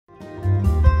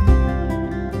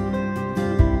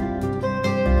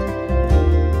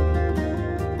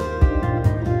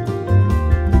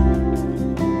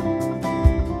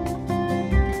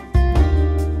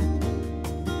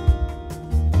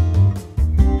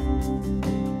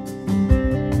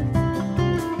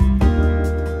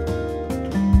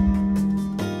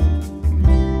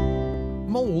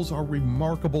are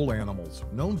remarkable animals,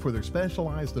 known for their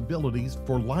specialized abilities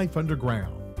for life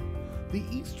underground. The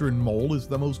eastern mole is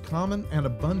the most common and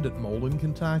abundant mole in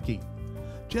Kentucky.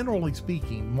 Generally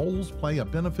speaking, moles play a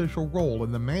beneficial role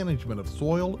in the management of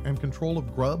soil and control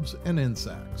of grubs and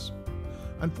insects.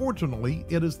 Unfortunately,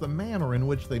 it is the manner in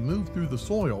which they move through the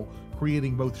soil,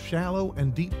 creating both shallow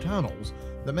and deep tunnels,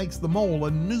 that makes the mole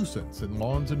a nuisance in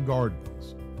lawns and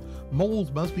gardens.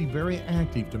 Moles must be very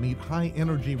active to meet high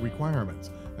energy requirements,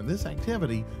 and this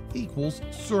activity equals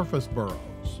surface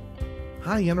burrows.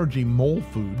 High energy mole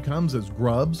food comes as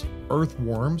grubs,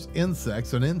 earthworms,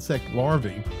 insects and insect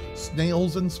larvae,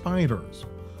 snails and spiders.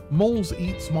 Moles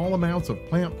eat small amounts of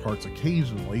plant parts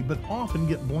occasionally, but often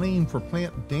get blamed for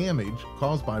plant damage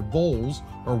caused by voles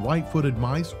or white-footed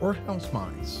mice or house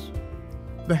mice.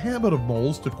 The habit of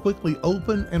moles to quickly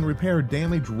open and repair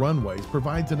damaged runways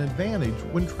provides an advantage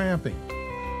when trapping.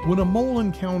 When a mole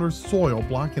encounters soil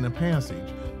blocking a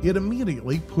passage, it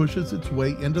immediately pushes its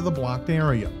way into the blocked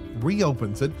area,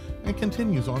 reopens it, and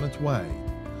continues on its way.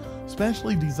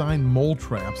 Specially designed mole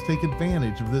traps take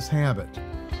advantage of this habit.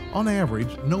 On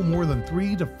average, no more than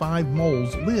 3 to 5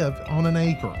 moles live on an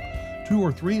acre. 2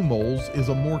 or 3 moles is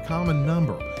a more common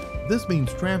number. This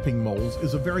means trapping moles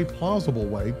is a very plausible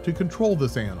way to control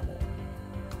this animal.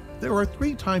 There are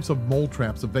 3 types of mole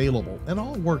traps available, and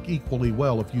all work equally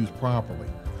well if used properly.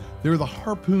 They're the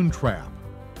harpoon trap,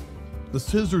 the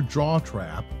scissor jaw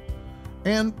trap,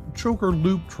 and choker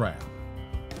loop trap.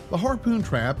 The harpoon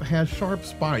trap has sharp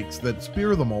spikes that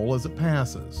spear the mole as it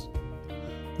passes.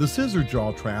 The scissor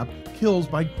jaw trap kills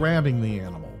by grabbing the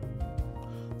animal.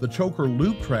 The choker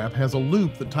loop trap has a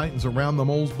loop that tightens around the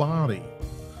mole's body.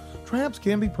 Traps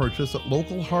can be purchased at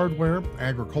local hardware,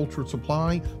 agriculture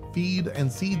supply, feed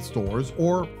and seed stores,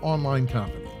 or online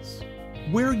companies.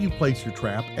 Where you place your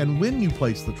trap and when you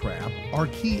place the trap are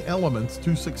key elements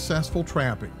to successful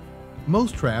trapping.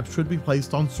 Most traps should be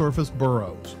placed on surface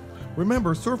burrows.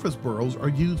 Remember, surface burrows are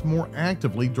used more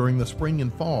actively during the spring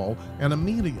and fall and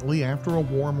immediately after a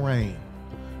warm rain.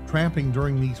 Trapping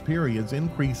during these periods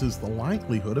increases the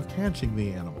likelihood of catching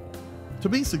the animal. To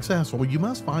be successful, you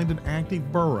must find an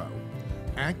active burrow.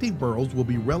 Active burrows will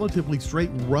be relatively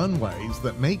straight runways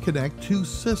that may connect 2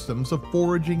 systems of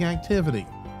foraging activity.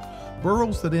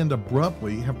 Burrows that end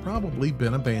abruptly have probably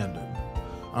been abandoned.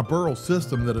 A burrow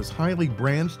system that is highly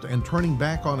branched and turning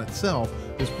back on itself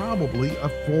is probably a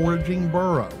foraging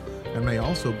burrow and may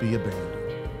also be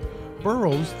abandoned.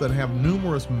 Burrows that have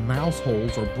numerous mouse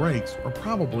holes or breaks are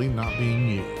probably not being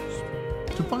used.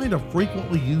 To find a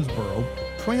frequently used burrow,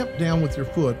 tramp down with your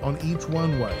foot on each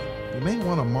runway. You may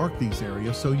want to mark these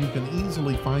areas so you can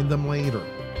easily find them later.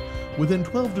 Within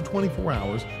 12 to 24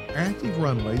 hours, active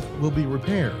runways will be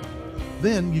repaired.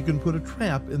 Then you can put a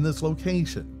trap in this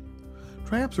location.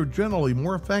 Traps are generally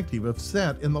more effective if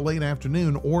set in the late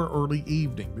afternoon or early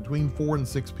evening between 4 and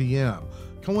 6 p.m.,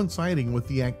 coinciding with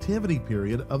the activity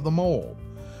period of the mole.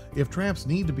 If traps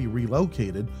need to be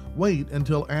relocated, wait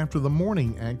until after the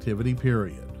morning activity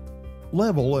period.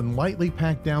 Level and lightly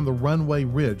pack down the runway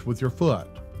ridge with your foot.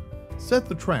 Set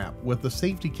the trap with the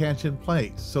safety catch in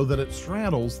place so that it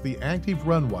straddles the active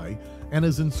runway and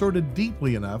is inserted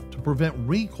deeply enough to prevent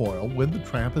recoil when the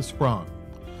trap is sprung.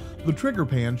 The trigger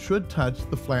pan should touch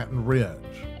the flattened ridge.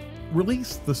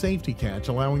 Release the safety catch,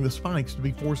 allowing the spikes to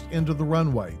be forced into the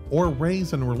runway, or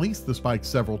raise and release the spikes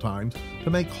several times to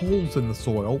make holes in the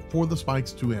soil for the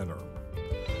spikes to enter.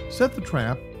 Set the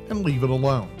trap and leave it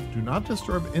alone. Do not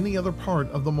disturb any other part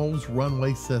of the mole's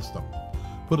runway system.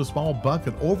 Put a small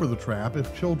bucket over the trap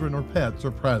if children or pets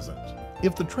are present.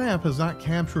 If the trap has not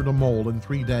captured a mole in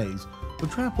 3 days, the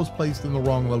trap was placed in the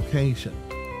wrong location,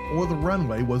 or the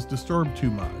runway was disturbed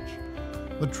too much.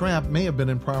 The trap may have been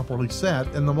improperly set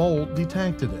and the mole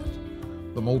detected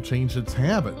it. The mole changed its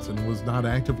habits and was not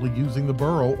actively using the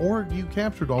burrow, or you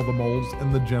captured all the moles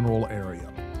in the general area.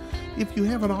 If you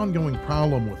have an ongoing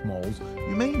problem with moles,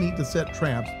 you may need to set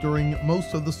traps during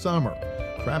most of the summer.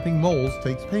 Trapping moles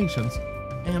takes patience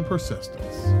and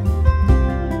persistence.